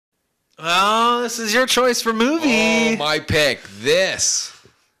Oh, this is your choice for movie. Oh, my pick. This.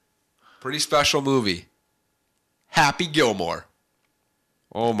 Pretty special movie. Happy Gilmore.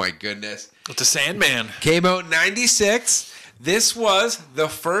 Oh, my goodness. With the Sandman. Came out in 96. This was the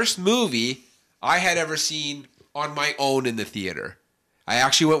first movie I had ever seen on my own in the theater. I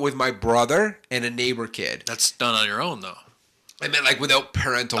actually went with my brother and a neighbor kid. That's done on your own, though. I meant like without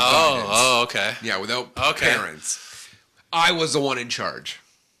parental guidance. Oh, okay. Yeah, without parents. I was the one in charge.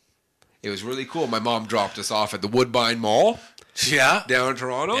 It was really cool. My mom dropped us off at the Woodbine Mall. Yeah. Down in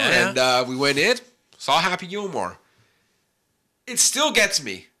Toronto. Yeah. And we went in, saw Happy Gilmore. It still gets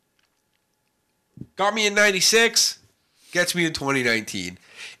me. Got me in 96, gets me in 2019.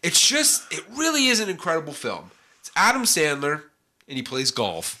 It really is an incredible film. It's Adam Sandler, and he plays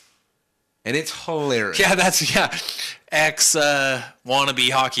golf. And it's hilarious. Yeah, ex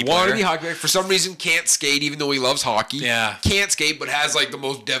wannabe hockey player. Wannabe hockey player. For some reason, can't skate, even though he loves hockey. Yeah. Can't skate, but has like the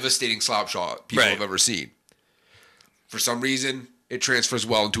most devastating slap shot people have ever seen. For some reason, it transfers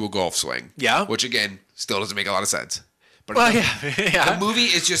well into a golf swing. Yeah. Which, again, still doesn't make a lot of sense. But yeah. The movie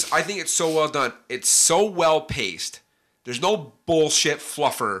is just, I think it's so well done. It's so well paced. There's no bullshit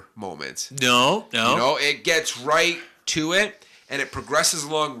fluffer moments. No. You know, it gets right to it, and it progresses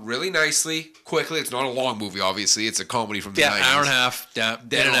along really nicely, quickly. It's not a long movie, obviously. It's a comedy from the 90s. Hour and a half. Yeah,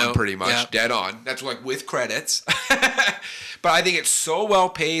 Dead on, pretty much. Yeah. Dead on. That's like with credits. But I think it's so well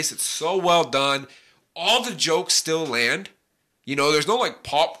paced. It's so well done. All the jokes still land. You know, there's no like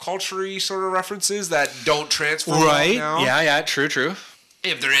pop culture-y sort of references that don't transfer right now. Yeah, true.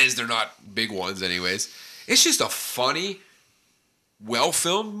 If there is, they're not big ones anyways. It's just a funny,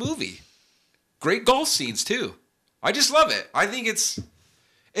 well-filmed movie. Great golf scenes too. I just love it. I think it's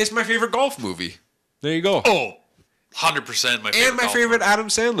my favorite golf movie. There you go. Oh, 100% my favorite. And my favorite Adam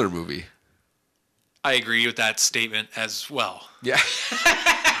Sandler movie. I agree with that statement as well. Yeah.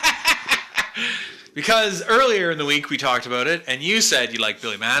 Because earlier in the week we talked about it, and you said you like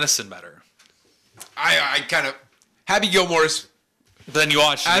Billy Madison better. I kind of Happy Gilmore's. Then you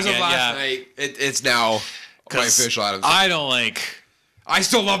watched it as again, of last night. It's now my official Adam Sandler. I don't like. I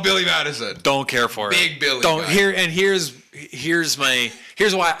still love Billy Madison. Don't care for it. Big Billy. Don't here and here's why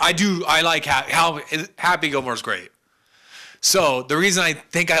I like how Happy Gilmore's great. So the reason I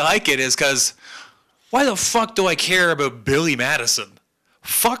think I like it is because why the fuck do I care about Billy Madison?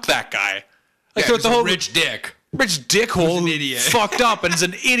 Fuck that guy. Like yeah, the whole rich dick. Rich dickhole an idiot. Fucked up and is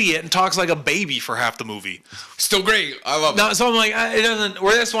an idiot and talks like a baby for half the movie. Still great. I love it. So I'm like, it doesn't.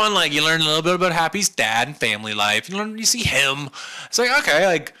 Where this one, like, you learn a little bit about Happy's dad and family life. You see him. It's like, okay,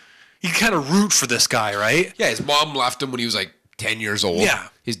 like, you kind of root for this guy, right? Yeah, his mom left him when he was like 10 years old. Yeah.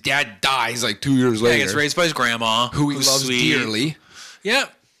 His dad dies like 2 years later. He gets raised by his grandma, who he loves dearly. Yeah.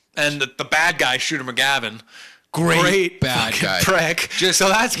 And the bad guy, Shooter McGavin. Great bad guy. Prick. Just so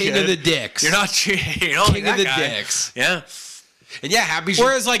that's king good. of the dicks. You're not king of the dicks. Yeah. And yeah, Happy.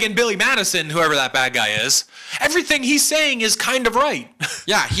 Whereas like in Billy Madison, whoever that bad guy is, everything he's saying is kind of right.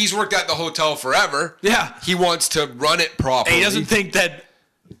 Yeah, he's worked at the hotel forever. Yeah. He wants to run it properly. And he doesn't think that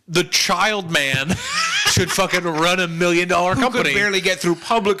the child man should fucking run $1 million company. Who could barely get through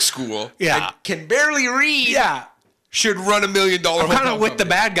public school. Yeah. And can barely read. Yeah. Should run $1 million. I'm kind of with the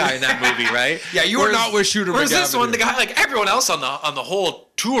bad guy in that movie, right? Yeah, you were not with Shooter McGavin. Whereas this one, the guy, like everyone else on the whole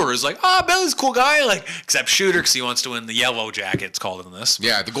tour is like, oh, Billy's a cool guy, like except Shooter because he wants to win the yellow jacket. It's called in this.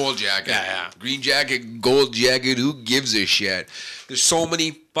 Yeah, the gold jacket. Yeah. Green jacket, gold jacket. Who gives a shit? There's so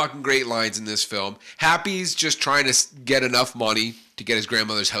many fucking great lines in this film. Happy's just trying to get enough money to get his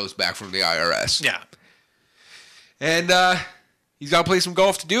grandmother's house back from the IRS. Yeah. And he's got to play some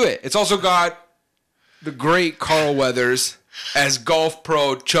golf to do it. It's also got the great Carl Weathers as golf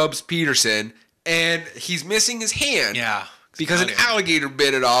pro Chubbs Peterson, and he's missing his hand. Yeah. Because an alligator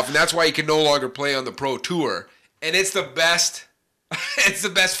bit it off, and that's why he can no longer play on the pro tour. And it's the best. It's the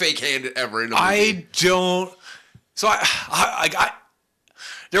best fake hand ever in a movie. I don't. So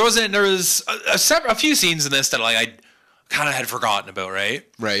there was a few scenes in this that like I kind of had forgotten about, right?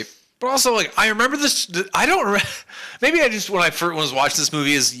 Right. But also, like, I remember this. I don't. Maybe I just when I first was watching this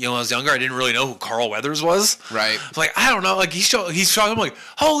movie as when I was younger, I didn't really know who Carl Weathers was. Right. Like I don't know. Like he's showing. I'm like,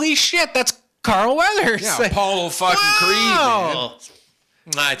 holy shit, that's Carl Weathers. Yeah, like, Apollo fucking wow.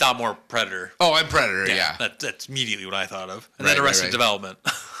 Creed, man. I thought more Predator. Oh, I'm Predator. Yeah. That's immediately what I thought of. And right, then Arrested right. Development.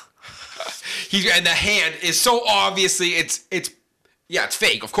 And the hand is so obviously it's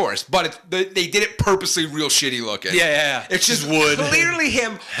fake, of course, but they did it purposely real shitty looking. Yeah. It's just wood. Clearly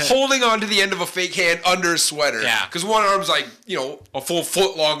him holding on to the end of a fake hand under a sweater. Yeah. Because one arm's like, a full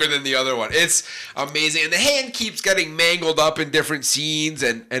foot longer than the other one. It's amazing. And the hand keeps getting mangled up in different scenes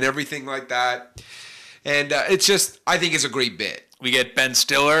and everything like that. And it's just, I think it's a great bit. We get Ben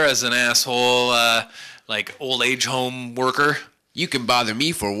Stiller as an asshole, like old age home worker. You can bother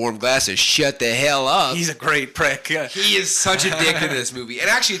me for a warm glass and shut the hell up. He's a great prick. Yeah. He is such a dick in this movie. And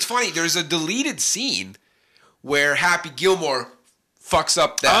actually, it's funny. There's a deleted scene where Happy Gilmore fucks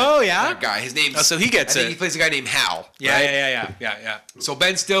up that guy. His name's... so he gets I think he plays a guy named Hal. Yeah, right? yeah. So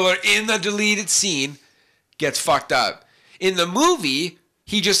Ben Stiller, in the deleted scene, gets fucked up. In the movie,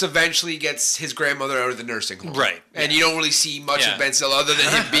 he just eventually gets his grandmother out of the nursing home. Right. And you don't really see much of Ben Stiller other than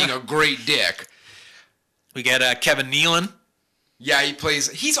him being a great dick. We get Kevin Nealon. Yeah,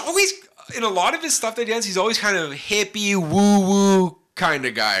 he's always, in a lot of his stuff that he does, he's always kind of hippie, woo-woo kind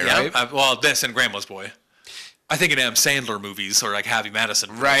of guy, right? Well, this and Grandma's Boy. I think in Adam Sandler movies or like Happy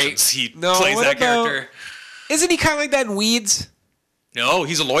Madison right. He plays that character. Isn't he kind of like that in Weeds? No,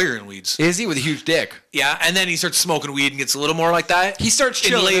 he's a lawyer in Weeds. Is he? With a huge dick. Yeah, and then he starts smoking weed and gets a little more like that. He starts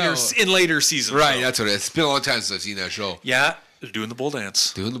chilling in later seasons. Right, that's what it is. It's been a long time since I've seen that show. Yeah, doing the bull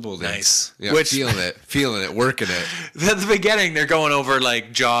dance. Nice. Yeah, Which, feeling it, working it. At the beginning, they're going over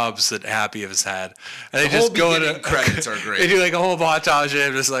like jobs that Happy has had. And they the just go into credits are great. They do like a whole montage of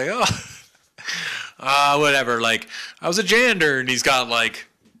him just like, whatever. Like, I was a janitor, and he's got like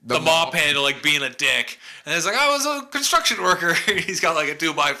the mop handle like being a dick. And it's like, I was a construction worker. He's got like a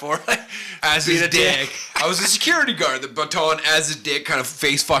 2x4 like, as his dick. I was a security guard. The baton as a dick, kind of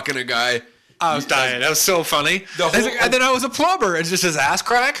face fucking a guy. I was dying. That was so funny. And then I was a plumber. It's just his ass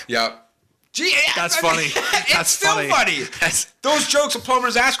crack. Yeah. Gee, that's funny. That's still funny. Those jokes of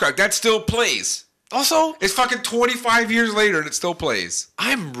plumber's ass crack, that still plays. Also, it's fucking 25 years later and it still plays.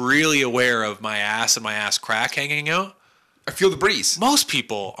 I'm really aware of my ass and my ass crack hanging out. I feel the breeze. Most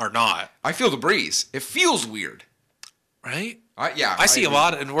people are not. I feel the breeze. It feels weird. Right? I see a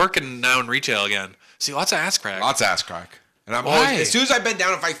lot, and working now in retail again. See lots of ass crack. Lots of ass crack. And I'm always, as soon as I bend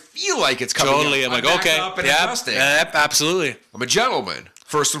down, if I feel like it's coming totally, up, I'm like, okay. Up and adjusting. Yep, absolutely. I'm a gentleman,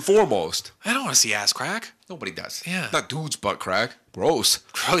 first and foremost. I don't want to see ass crack. Nobody does. Yeah. Not dude's butt crack. Gross.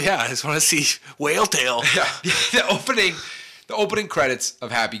 Oh, yeah. I just want to see whale tail. Yeah. The opening credits of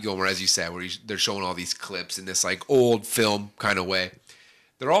Happy Gilmore, as you said, where they're showing all these clips in this like old film kind of way.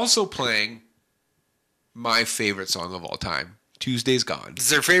 They're also playing my favorite song of all time, Tuesday's Gone. Is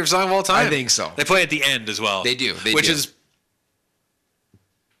their favorite song of all time? I think so. They play at the end as well. They do. Which is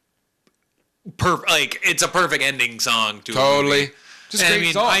like it's a perfect ending song to a movie. Just a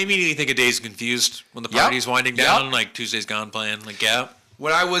great song. I immediately think of Dazed and Confused when the party's winding down, like Tuesday's Gone playing. Like, yeah.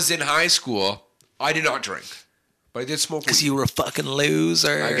 When I was in high school, I did not drink. But I did smoke weed. Because you were a fucking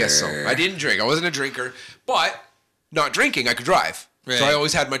loser. I guess so. I didn't drink. I wasn't a drinker. But not drinking, I could drive. Right. So I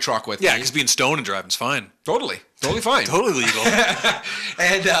always had my truck with me. Yeah, because being stoned and driving's fine. Totally fine. Totally legal.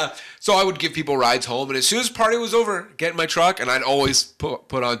 And so I would give people rides home. And as soon as the party was over, get in my truck, and I'd always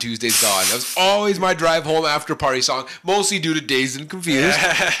put on Tuesday's Gone. That was always my drive home after party song, mostly due to Dazed and Confused.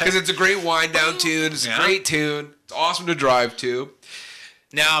 Because it's a great wind down tune. It's a great tune. It's awesome to drive to.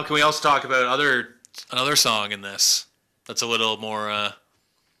 Now, can we also talk about another song in this that's a little more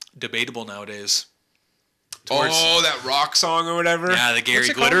debatable nowadays? That rock song or whatever? Yeah, the Gary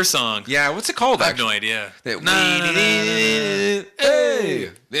Glitter song. Yeah, what's it called? I have no idea.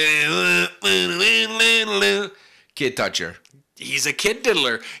 Kid toucher. He's a kid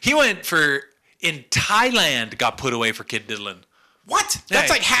diddler. He went in Thailand, got put away for kid diddling. What?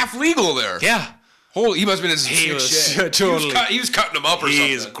 That's like half legal there. Yeah. Holy, he must have been in shit. Totally. He was cutting them up or something.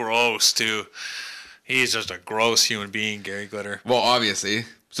 He's gross, too. He's just a gross human being, Gary Glitter. Well, obviously.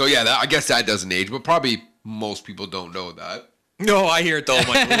 So, yeah, I guess that doesn't age, but probably most people don't know that. No, I hear it, though. I'm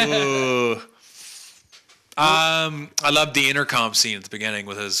like, ooh. I love the intercom scene at the beginning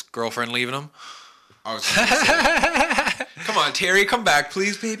with his girlfriend leaving him. I was gonna say, come on, Terry, come back,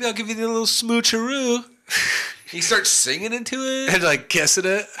 please, baby. I'll give you a little smoocheroo. He starts singing into it. And like kissing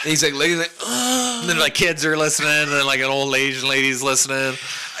it. And he's like, and then like kids are listening, and then like an old Asian lady's listening.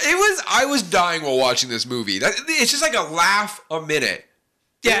 I was dying while watching this movie. It's just like a laugh a minute.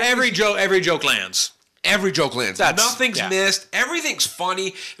 Yeah, every joke lands. Every joke lands. Nothing's missed. Everything's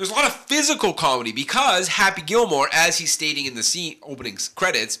funny. There's a lot of physical comedy because Happy Gilmore, as he's stating in the scene opening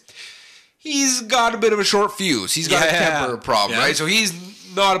credits, he's got a bit of a short fuse. He's got a temper problem, right? So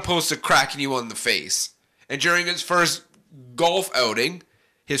he's not opposed to cracking you on the face. And during his first golf outing,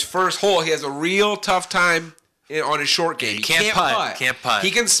 his first hole, he has a real tough time on his short game. He can't putt. He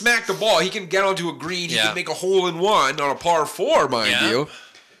can smack the ball. He can get onto a green. He can make a hole-in-one on a par 4, mind you.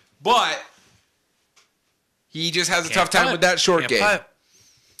 But he just has a tough time with that short game.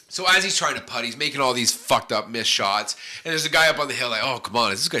 So as he's trying to putt, he's making all these fucked up missed shots. And there's a guy up on the hill like, oh, come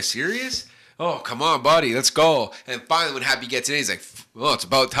on. Is this guy serious? Oh, come on, buddy. Let's go. And finally, when Happy gets in, he's like, well, it's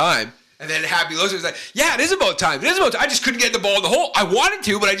about time. And then Happy looks at him and is like, yeah, it is about time. It is about time. I just couldn't get the ball in the hole. I wanted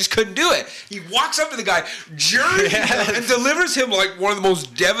to, but I just couldn't do it. He walks up to the guy, jerks him, and delivers him like one of the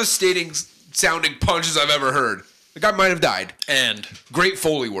most devastating sounding punches I've ever heard. The guy might have died. And great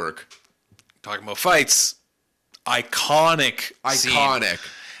Foley work. Talking about fights, iconic scene.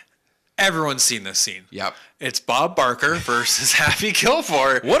 Everyone's seen this scene. Yep. It's Bob Barker versus Happy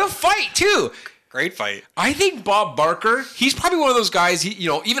Gilmore. What a fight, too. Great fight. I think Bob Barker, he's probably one of those guys,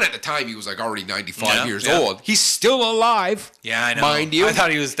 even at the time, he was like already 95 years old. He's still alive. Yeah, I know. Mind you. I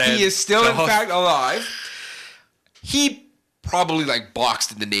thought he was dead. He is still, in fact, alive. He probably like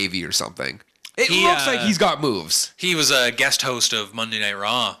boxed in the Navy or something. It looks like he's got moves. He was a guest host of Monday Night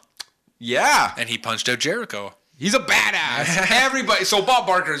Raw. Yeah. And he punched out Jericho. He's a badass. Everybody. So Bob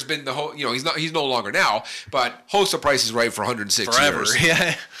Barker has been the whole, he's no longer now, but host of Price is Right for 106 years.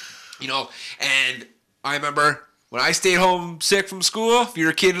 Yeah. And I remember when I stayed home sick from school, if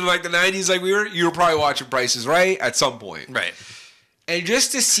you're a kid in like the 90s like we were, you were probably watching Price is Right at some point. Right. And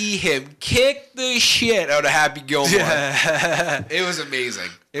just to see him kick the shit out of Happy Gilmore, it was amazing.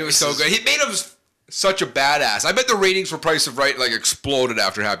 It was so good. He made him such a badass. I bet the ratings for Price is Right like exploded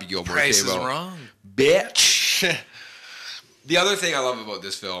after Happy Gilmore came out. Price is Wrong. Bitch. The other thing I love about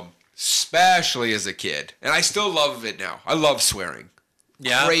this film, especially as a kid, and I still love it now, I love swearing.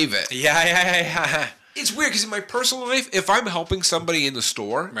 Yeah. Crave it. Yeah. It's weird because in my personal life, if I'm helping somebody in the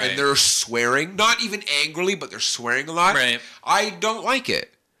store and they're swearing, not even angrily, but they're swearing a lot, I don't like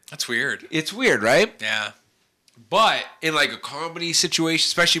it. That's weird. It's weird, right? Yeah. But in like a comedy situation,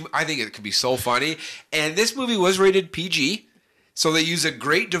 especially, I think it could be so funny. And this movie was rated PG, so they use a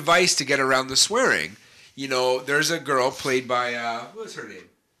great device to get around the swearing. There's a girl played by, what's her name?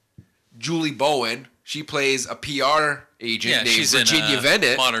 Julie Bowen. She plays a PR agent named Virginia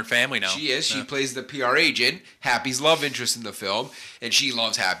Bennett. Modern Family now. She is. She plays the PR agent, Happy's love interest in the film, and she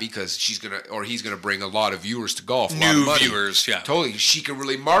loves Happy because he's gonna bring a lot of viewers to golf. New viewers, yeah. Totally. She can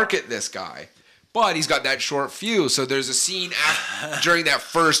really market this guy, but he's got that short fuse. So there's a scene during that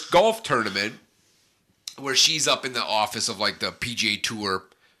first golf tournament where she's up in the office of like the PGA Tour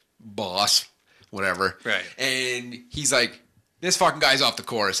boss, whatever. Right. And he's like, this fucking guy's off the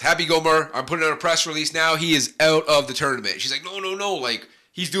course. Happy Gilmore, I'm putting out a press release now. He is out of the tournament. She's like, no. Like,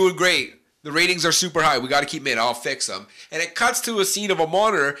 he's doing great. The ratings are super high. We got to keep him in. I'll fix them. And it cuts to a scene of a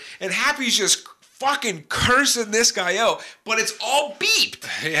monitor, and Happy's just fucking cursing this guy out. But it's all beeped.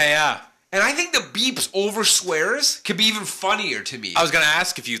 Yeah. And I think the beeps over swears could be even funnier to me. I was going to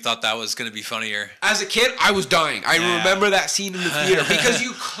ask if you thought that was going to be funnier. As a kid, I was dying. I remember that scene in the theater because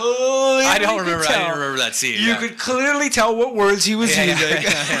you clearly I didn't remember that scene. You could clearly tell what words he was using.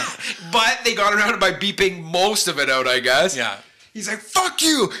 But they got around it by beeping most of it out, I guess. Yeah. He's like, fuck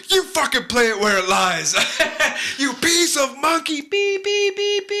you. You fucking play it where it lies. You piece of monkey. Beep, beep,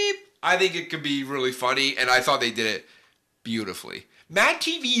 beep, beep. I think it could be really funny, and I thought they did it beautifully. Mad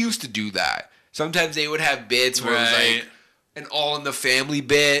TV used to do that. Sometimes they would have bits where it was like an All in the Family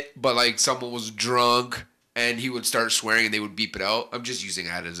bit, but like someone was drunk and he would start swearing and they would beep it out. I'm just using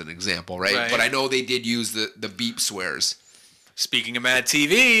that as an example, right? But I know they did use the beep swears. Speaking of Mad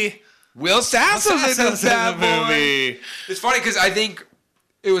TV, Will Sasso's in this bad movie. It's funny because I think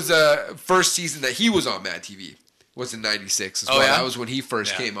it was the first season that he was on Mad TV. Was in '96 as well. Yeah? That was when he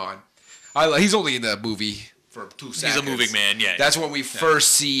first came on. He's only in the movie for 2 seconds. He's a moving man, yeah. That's when we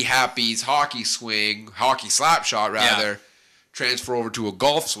first see Happy's hockey slap shot rather, transfer over to a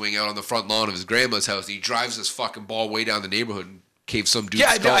golf swing out on the front lawn of his grandma's house. He drives this fucking ball way down the neighborhood and caves some dude's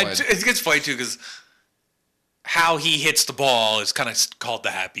skull in. It gets funny too because how he hits the ball is kind of called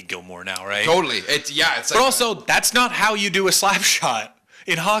the Happy Gilmore now, right? Totally. It's like, but also, that's not how you do a slap shot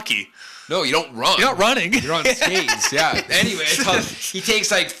in hockey. No, you don't run. You're not running. You're on skates, yeah. Anyway, he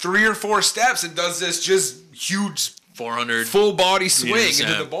takes like 3 or 4 steps and does this just huge 400 full body swing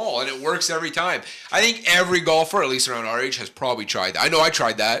into the ball, and it works every time. I think every golfer, at least around our age, has probably tried that. I know I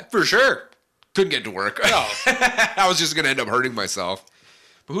tried that. For sure. Couldn't get to work. No. I was just going to end up hurting myself.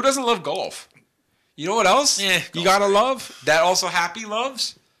 But who doesn't love golf? You know what else you got to love? That also Happy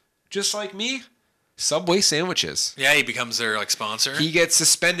loves? Just like me? Subway sandwiches. Yeah, he becomes their sponsor. He gets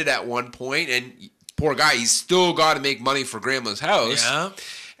suspended at one point, and poor guy, he's still got to make money for Grandma's house. Yeah.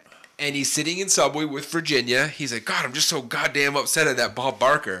 And he's sitting in Subway with Virginia. He's like, God, I'm just so goddamn upset at that Bob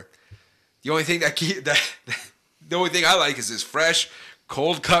Barker. The only thing the only thing I like is this fresh,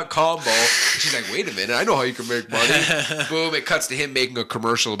 cold cut combo. She's like, wait a minute, I know how you can make money. Boom! It cuts to him making a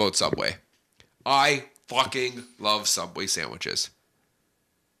commercial about Subway. I fucking love Subway sandwiches.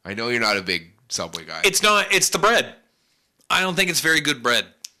 I know you're not a big Subway guy. It's not. It's the bread. I don't think it's very good bread.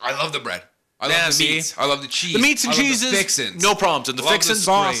 I love the bread. I love the meats. I love the cheese. The meats and I love cheeses, the fixins. no problems. And the Love the fixins,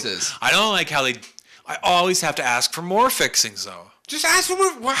 sauces. great. I don't like how they. I always have to ask for more fixings though. Just ask for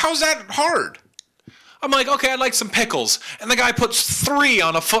more. How's that hard? I'm like, okay, I'd like some pickles, and the guy puts 3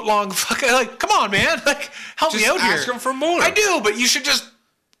 on a foot long fucking. Like, come on, man, like help me out here. Ask him for more. I do, but you should just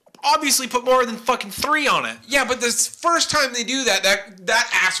obviously put more than fucking 3 on it. Yeah, but this first time they do that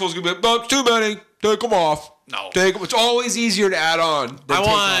asshole's gonna be like, "Oh, too many. Take them off." No, it's always easier to add on.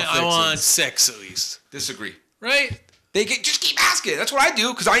 I want 6 at least. Disagree. Right? Just keep asking. That's what I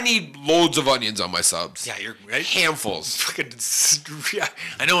do because I need loads of onions on my subs. Yeah, you're right. Handfuls. Fucking, yeah.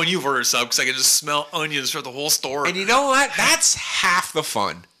 I know when you've ordered a sub because I can just smell onions for the whole store. And you know what? That's half the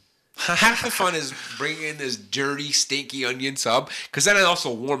fun. Half the fun is bringing in this dirty, stinky onion sub because then I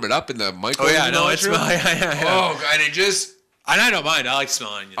also warm it up in the microwave. Oh yeah, no, it's yeah. Oh, and it just. And I don't mind. I like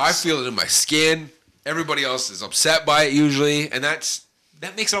smelling onions. I feel it in my skin. Everybody else is upset by it usually, and that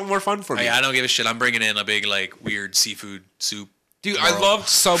makes it all more fun for me. I don't give a shit. I'm bringing in a big, like, weird seafood soup. Dude, tomorrow. I loved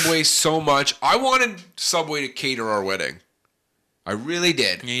Subway so much. I wanted Subway to cater our wedding. I really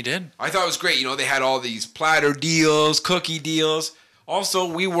did. Yeah, you did. I thought it was great. You know, they had all these platter deals, cookie deals.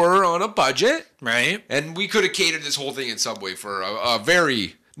 Also, we were on a budget. Right. And we could have catered this whole thing in Subway for a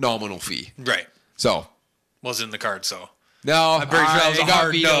very nominal fee. Right. So. Wasn't in the card, so. No, I'm pretty sure that was a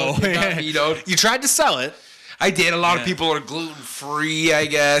hard no. It got vetoed. You tried to sell it. I did. A lot of people are gluten-free, I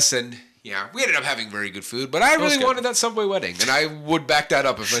guess, and yeah, we ended up having very good food. But I really wanted that Subway wedding, and I would back that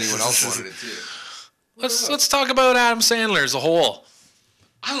up if anyone else wanted it too. Let's talk about Adam Sandler as a whole.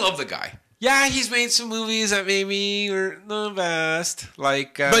 I love the guy. Yeah, he's made some movies that maybe were the best,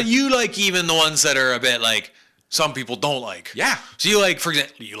 like. But you like even the ones that are a bit like some people don't like. Yeah. So you like, for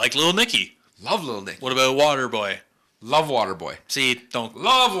example, you like Little Nicky. Love Little Nicky. What about Waterboy? Love Waterboy. See, don't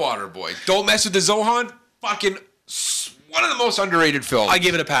love Waterboy. Don't mess with the Zohan. Fucking one of the most underrated films. I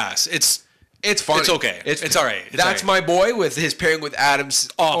give it a pass. It's funny. It's okay. It's all right. That's my boy with his pairing with Adam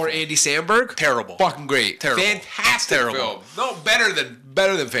or Andy Samberg. Terrible. Fucking great. Terrible. Fantastic film. No, better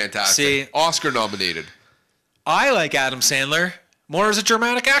than fantastic. See, Oscar nominated. I like Adam Sandler more as a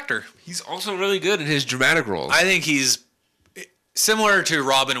dramatic actor. He's also really good in his dramatic roles. I think he's similar to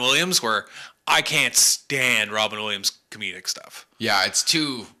Robin Williams, where I can't stand Robin Williams' comedic stuff. Yeah, it's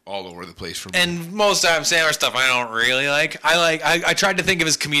too all over the place for me. And most Adam Sandler stuff I don't really like. I tried to think of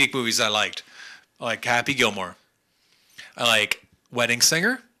his comedic movies I liked. I like Happy Gilmore. I like Wedding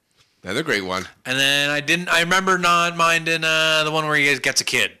Singer. Another great one. And then I remember not minding the one where he gets a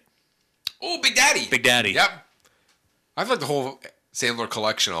kid. Oh, Big Daddy. Big Daddy. Yep. I've liked the whole Sandler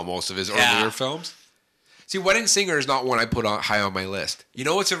collection on most of his earlier films. See, Wedding Singer is not one I put high on my list. You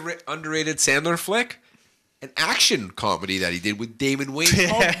know what's an underrated Sandler flick? An action comedy that he did with Damon Wayans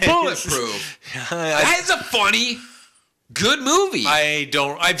called Bulletproof. That is a funny, good movie.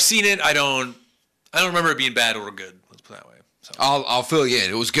 I've seen it. I don't remember it being bad or good. Let's put it that way. So. I'll fill you in.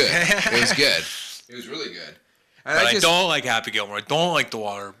 It was good. It was good. It was really good. And but I don't like Happy Gilmore. I don't like the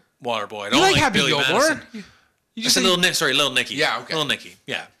Water Boy. I don't like Happy Billy Gilmore? Madison. You just said Little Nicky. Yeah, okay. Little Nicky.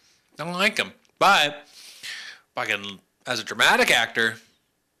 Yeah. I don't like him. But fucking as a dramatic actor,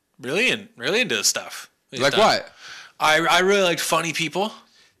 really into this stuff. Like what? I really liked Funny People.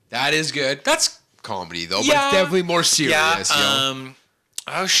 That is good. That's comedy though, but it's definitely more serious. Yeah.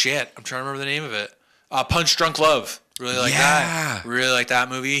 Oh shit, I'm trying to remember the name of it. Punch Drunk Love. Really like that. Really like that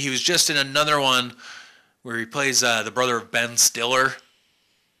movie. He was just in another one where he plays the brother of Ben Stiller,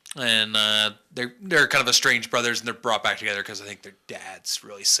 and they're kind of estranged brothers, and they're brought back together because I think their dad's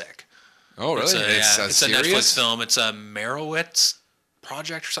really sick. Oh really? It's a Netflix film. It's a Merowitz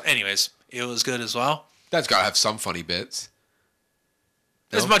project or something. Anyways, it was good as well. That's got to have some funny bits.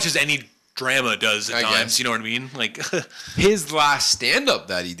 As much as any drama does at times, you know what I mean? Like his last stand-up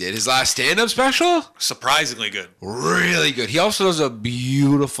that he did, his last stand-up special, surprisingly good. Really good. He also does a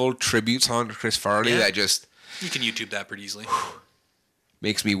beautiful tribute song to Chris Farley that just you can YouTube that pretty easily.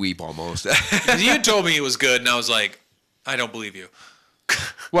 Makes me weep almost. You told me it was good, and I was like, I don't believe you.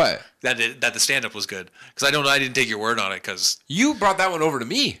 What? That the stand-up was good because I didn't take your word on it because you brought that one over to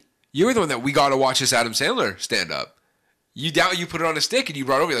me. You were the one that we got to watch this Adam Sandler stand-up. You put it on a stick and you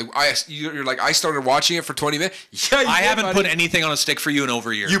brought it over. You're like, I started watching it for 20 minutes. Yeah, I haven't put anything on a stick for you in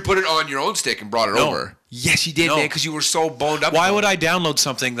over a year. You put it on your own stick and brought it over. Yes, you did, man, because you were so boned up. Why would I download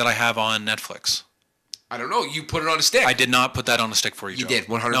something that I have on Netflix? I don't know. You put it on a stick. I did not put that on a stick for you, You Joe. did,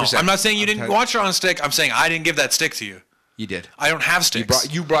 100%. No, I'm not saying you didn't watch it on a stick. I'm saying I didn't give that stick to you. You did. I don't have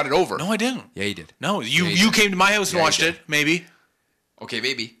sticks. You brought it over. No, I didn't. Yeah, you did. No, you came to my house and watched it, maybe. Okay,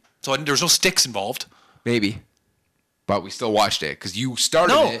 maybe. So there was no sticks involved. Maybe. But we still watched it because you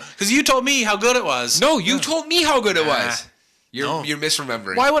started it. No, because you told me how good it was. No, you told me how good it was. You're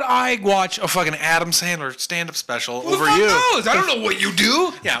misremembering. Why would I watch a fucking Adam Sandler stand-up special over fuck you? knows? I don't know what you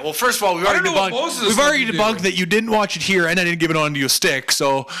do. Yeah, well, first of all, we've already debunked that you didn't watch it here, and I didn't give it on to you a stick.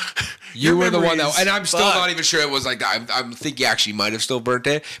 So you were the one that, and I'm still not even sure it was like that. I'm think you actually might have still burnt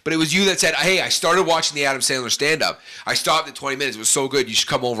it, but it was you that said, "Hey, I started watching the Adam Sandler stand-up. I stopped at 20 minutes. It was so good. You should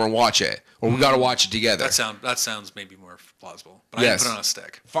come over and watch it, or we got to watch it together." That sounds maybe more plausible, but I didn't put it on a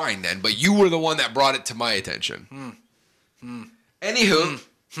stick. Fine then, but you were the one that brought it to my attention. Anywho,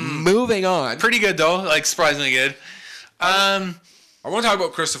 moving on. Pretty good though, like surprisingly good. I want to talk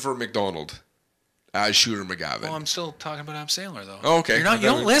about Christopher McDonald as Shooter McGavin. Well, I'm still talking about Adam Sandler though. Oh, okay. You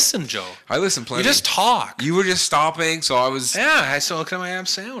don't listen, Joe. I listen plenty. You just talk. You were just stopping, so I was. Yeah, I still looking at my Adam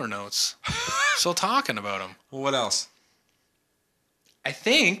Sandler notes. Still talking about him. Well, what else? I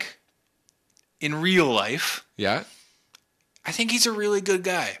think in real life, Yeah. I think he's a really good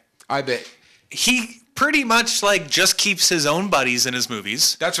guy. I bet. He pretty much like just keeps his own buddies in his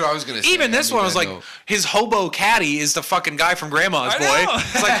movies. That's what I was gonna say. Even this one was like his hobo caddy is the fucking guy from Grandma's Boy.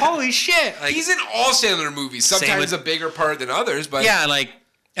 It's like holy shit. Like, he's in all Sandler movies. Sometimes a bigger part than others, but yeah,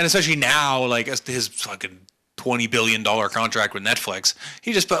 and especially now, like his fucking $20 billion contract with Netflix,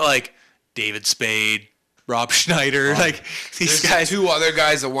 he just put like David Spade, Rob Schneider, like these guys. Two other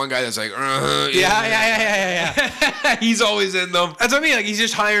guys. The one guy that's like, yeah. He's always in them. That's what I mean. Like he's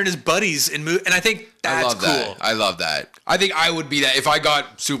just hiring his buddies in movies, and I think that's cool. I love that. I think I would be that if I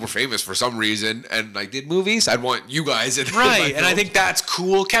got super famous for some reason and like did movies. I'd want you guys in right, and I think that's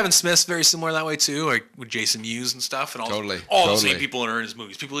cool. Kevin Smith's very similar that way too, like with Jason Mewes and stuff, and all the same people in his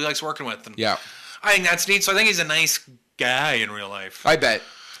movies, people he likes working with. And yeah, I think that's neat. So I think he's a nice guy in real life. I bet.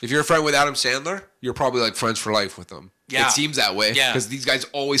 If you're a friend with Adam Sandler, you're probably like friends for life with him. Yeah. It seems that way. Yeah. Because these guys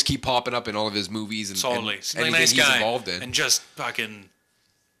always keep popping up in all of his movies and anything nice he's guy involved in. And just fucking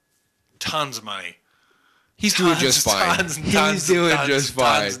tons of money. He's doing just fine. He's doing just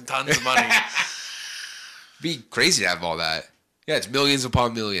fine. Tons of money. Be crazy to have all that. Yeah, it's millions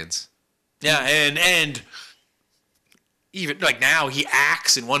upon millions. Yeah, and even like now he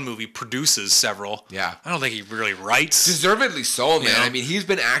acts in one movie, produces several. Yeah. I don't think he really writes. Deservedly so, man. I mean, he's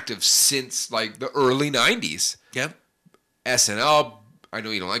been active since like the early 90s. Yep. SNL. I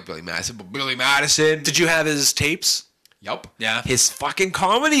know you don't like Billy Madison, but Billy Madison. Did you have his tapes? Yep. Yeah. His fucking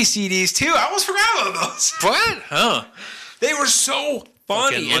comedy CDs too. I almost forgot about those. What? Huh. They were so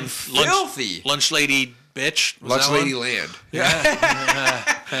funny and filthy. Lunch Lady Bitch. Lunch Lady Land. Yeah.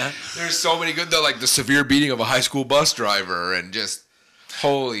 There's so many good. Like the severe beating of a high school bus driver, and just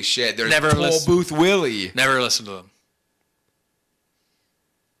holy shit. There's Toll Booth Willie. Never listened to them.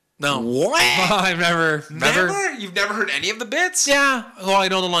 No. What? I've never. You've never heard any of the bits? Yeah. Well, I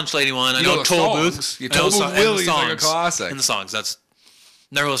know the Lunch Lady one. I know Toll Booth. Toll Booth Willie's like a classic. And the songs. That's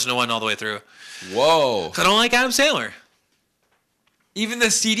never listened to one all the way through. Whoa. I don't like Adam Sandler. Even the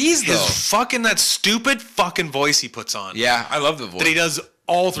CDs though. That stupid fucking voice he puts on. Yeah, I love the voice. That he does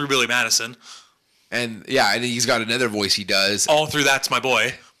all through Billy Madison. And yeah, and he's got another voice he does. All through That's My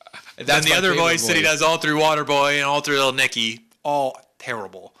Boy. That's the other voice that he does all through Waterboy and all through Little Nicky. All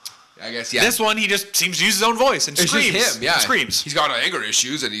terrible. I guess, yeah. This one, he just seems to use his own voice and screams. It's just him, yeah. Screams. He's got anger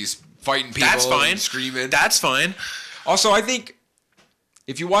issues and he's fighting people. That's fine. And screaming. That's fine. Also, I think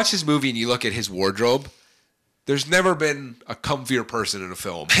if you watch his movie and you look at his wardrobe, there's never been a comfier person in a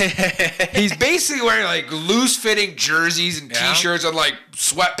film. He's basically wearing like loose-fitting jerseys and t-shirts and like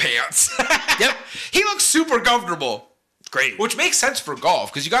sweatpants. Yep. He looks super comfortable. Great. Which makes sense for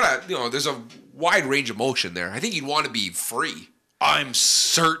golf because you gotta, there's a wide range of motion there. I think you'd want to be free. I'm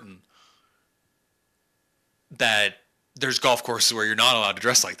certain that there's golf courses where you're not allowed to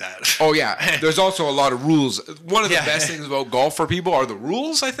dress like that. Oh, yeah. There's also a lot of rules. One of the best things about golf for people are the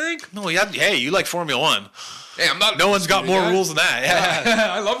rules, I think. No, hey, you like Formula One. Hey, I'm not. No one's got more rules than that.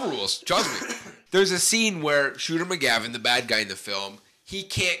 Yeah. I love rules. Trust me. There's a scene where Shooter McGavin, the bad guy in the film, he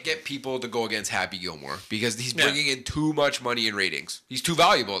can't get people to go against Happy Gilmore because he's bringing in too much money in ratings. He's too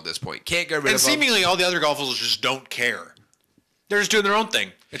valuable at this point. Can't get rid of him. And seemingly all the other golfers just don't care. They're just doing their own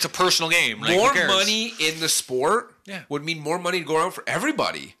thing. It's a personal game. Like, more money in the sport Yeah. would mean more money to go around for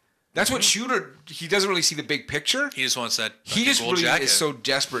everybody. That's what Shooter, he doesn't really see the big picture. He just wants that He just gold really jacket. is so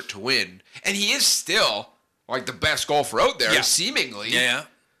desperate to win. And he is still like the best golfer out there, seemingly. Yeah.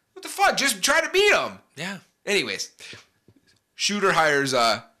 What the fuck? Just try to beat him. Yeah. Anyways, Shooter hires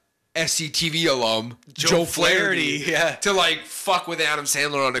SCTV alum Joe Flaherty to like fuck with Adam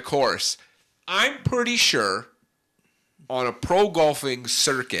Sandler on a course. I'm pretty sure on a pro golfing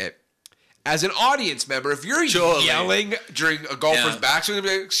circuit, as an audience member, if you're yelling during a golfer's back, so you're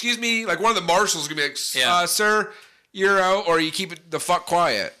gonna be like, excuse me, like one of the marshals is gonna be like, sir, you're out, or you keep it the fuck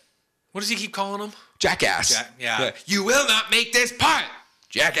quiet. What does he keep calling him? Jackass. Yeah. You will not make this putt,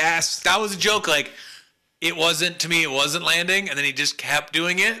 jackass. That was a joke. Like, it wasn't landing, and then he just kept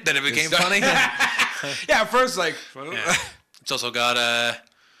doing it. Then it became funny. Yeah, at first, like... Yeah. It's also got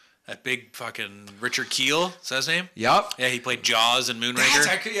that big fucking Richard Kiel. Is that his name? Yep. Yeah, he played Jaws and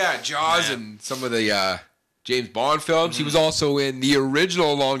Moonraker. Jaws and some of the James Bond films. He was also in the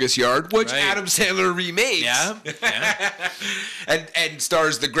original Longest Yard, which Adam Sandler remakes. Yeah. and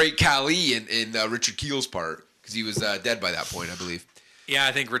stars the great Kali in Richard Kiel's part, because he was dead by that point, I believe. Yeah,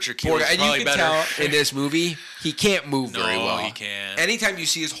 I think Richard Kiel is and probably you can better. tell in this movie, he can't move very well. No, he can't. Anytime you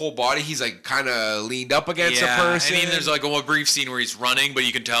see his whole body, he's like kind of leaned up against a person. I mean, there's like a brief scene where he's running, but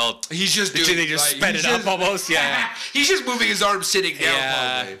you can tell he's just doing. They just sped it up almost. Yeah, he's just moving his arms sitting down.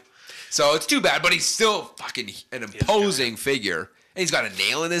 Yeah. So it's too bad, but he's still fucking an imposing figure. And he's got a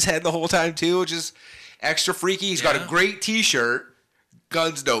nail in his head the whole time too, which is extra freaky. He's got a great T-shirt.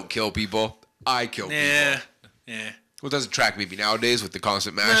 Guns don't kill people. I kill people. Yeah. Well, it doesn't track me nowadays with the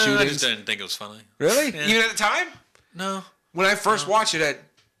constant mass shootings. I just didn't think it was funny. Really? Yeah. Even at the time? No. When I first watched it at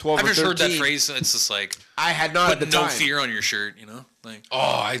 12 I've or 13. just heard that phrase. It's just like, I had not at the put no time. fear on your shirt, you know? Like, Oh,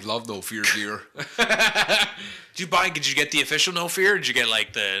 I love No Fear gear. did you get the official No Fear? Or did you get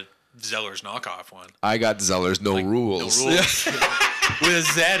like the Zeller's knockoff one? I got Zeller's No Rules. No rules. With a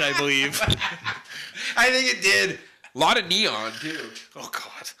Z, I believe. I think it did. A lot of neon, too. Oh,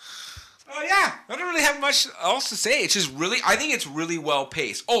 God. Oh, yeah. I don't really have much else to say. It's just really, I think it's really well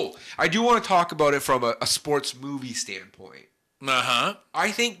paced. Oh, I do want to talk about it from a sports movie standpoint. Uh-huh.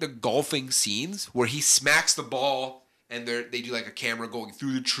 I think the golfing scenes where he smacks the ball and they do like a camera going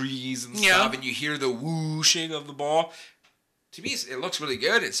through the trees and stuff, and you hear the whooshing of the ball. To me, it looks really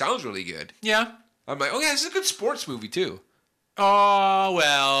good. It sounds really good. Yeah. I'm like, oh, yeah, this is a good sports movie, too. Oh,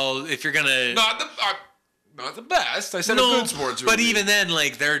 well, if you're going to... Not the best. I said a good sports movie. But even then,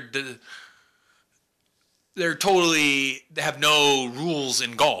 like, they're totally... They have no rules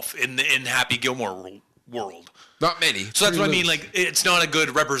in golf in Happy Gilmore world. Not many. So that's what I mean. Like, it's not a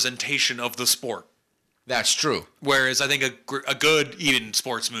good representation of the sport. That's true. Whereas I think a good, even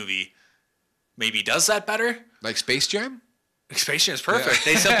sports movie maybe does that better. Like Space Jam? Space Jam is perfect.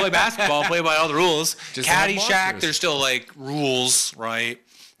 Yeah. They still play basketball, play by all the rules. Just Caddyshack, there's still, like, rules, right,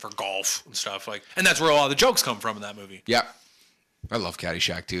 for golf and stuff. And that's where a lot of the jokes come from in that movie. Yeah. I love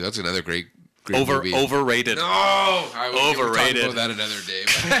Caddyshack, too. That's another great movie. Overrated. No! I would Overrated. talk about that another day.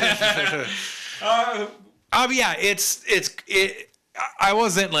 Yeah, I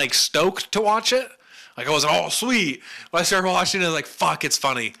wasn't, like, stoked to watch it. Like, I wasn't, oh, sweet. When I started watching it, like, fuck, it's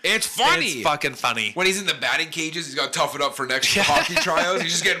funny. It's funny. It's fucking funny. When he's in the batting cages, he's got to tough it up for next hockey tryouts.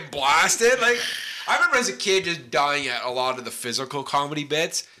 He's just getting blasted. Like, I remember as a kid just dying at a lot of the physical comedy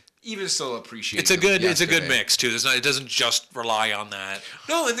bits. Even still appreciate it's a good mix, too. It doesn't just rely on that.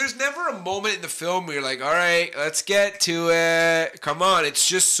 No, and there's never a moment in the film where you're like, all right, let's get to it. Come on. It's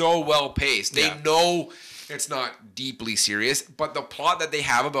just so well paced. They know it's not deeply serious, but the plot that they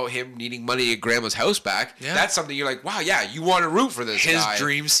have about him needing money to get grandma's house back, that's something you're like, wow, yeah, you want to root for this guy. His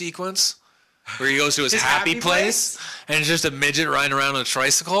dream sequence where he goes to his happy place and it's just a midget riding around on a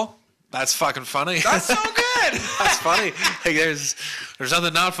tricycle. That's fucking funny. That's so good. That's funny. Like there's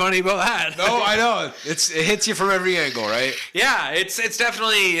nothing not funny about that. No, I know. It hits you from every angle, right? Yeah, it's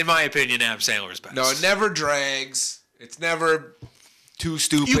definitely, in my opinion, Adam Sandler's best. No, it never drags. It's never too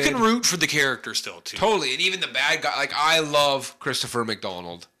stupid. You can root for the character still, too. Totally. And even the bad guy. Like, I love Christopher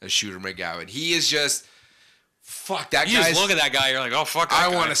McDonald as Shooter McGavin. He is just... Fuck, that guy. You just look at that guy, you're like, oh, fuck that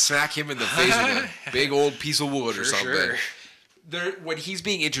guy. I want to smack him in the face with a big old piece of wood or something. Sure. When he's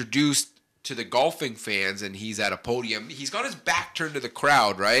being introduced to the golfing fans and he's at a podium, he's got his back turned to the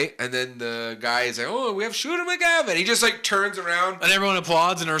crowd, right? And then the guy is like, oh, we have Shooter McGavin. He just like turns around. And everyone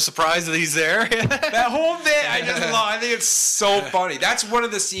applauds and are surprised that he's there. That whole bit, I just love. I think it's so funny. That's one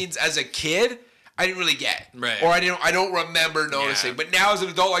of the scenes as a kid I didn't really get. Right. Or I don't remember noticing. Yeah. But now as an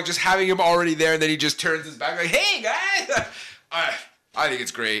adult, like just having him already there and then he just turns his back like, hey guys. I think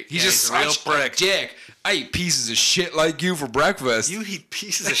it's great. He's just a real prick. Dick. I eat pieces of shit like you for breakfast. You eat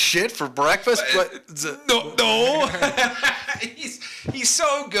pieces of shit for breakfast? No. he's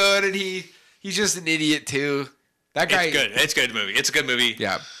so good, and he's just an idiot too. That guy. It's good. It's a good movie. It's a good movie.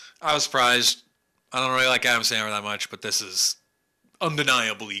 Yeah. I was surprised. I don't really like Adam Sandler that much, but this is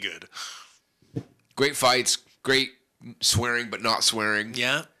undeniably good. Great fights. Great swearing, but not swearing.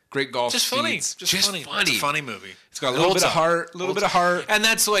 Yeah. Great golf. Just funny. Just funny. It's a funny movie. It's got a little bit of heart. A little bit of heart. And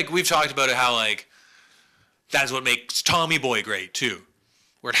that's like, we've talked about it, how like, that's what makes Tommy Boy great too.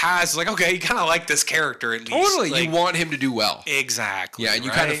 Where it has, like, okay, you kind of like this character at least. Totally. Like, you want him to do well. Exactly. Yeah, and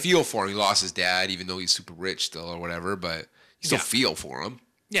you kind of feel for him. He lost his dad, even though he's super rich still or whatever, but you still feel for him.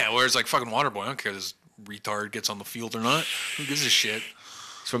 Yeah, whereas like fucking Waterboy, I don't care if this retard gets on the field or not. Who gives a shit?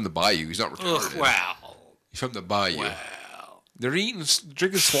 He's from the Bayou. He's not retarded. Ugh, wow. He's from the Bayou. Wow. They're drinking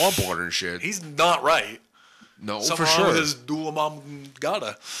swamp water and shit. He's not right. No, Something for wrong sure. with his dual mom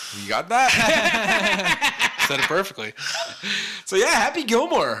gata. You got that? Said it perfectly. So yeah, Happy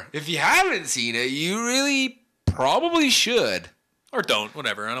Gilmore. If you haven't seen it, you really probably should. Or don't,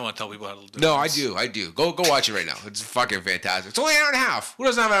 whatever. I don't want to tell people how to do it. No, I do. Go watch it right now. It's fucking fantastic. It's only an hour and a half. Who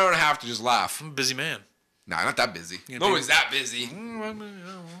doesn't have an hour and a half to just laugh? I'm a busy man. Nah, not that busy. Yeah, No one's that busy.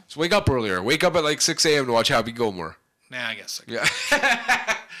 So wake up earlier. Wake up at like 6 a.m. to watch Happy Gilmore. Nah, I guess. Yeah.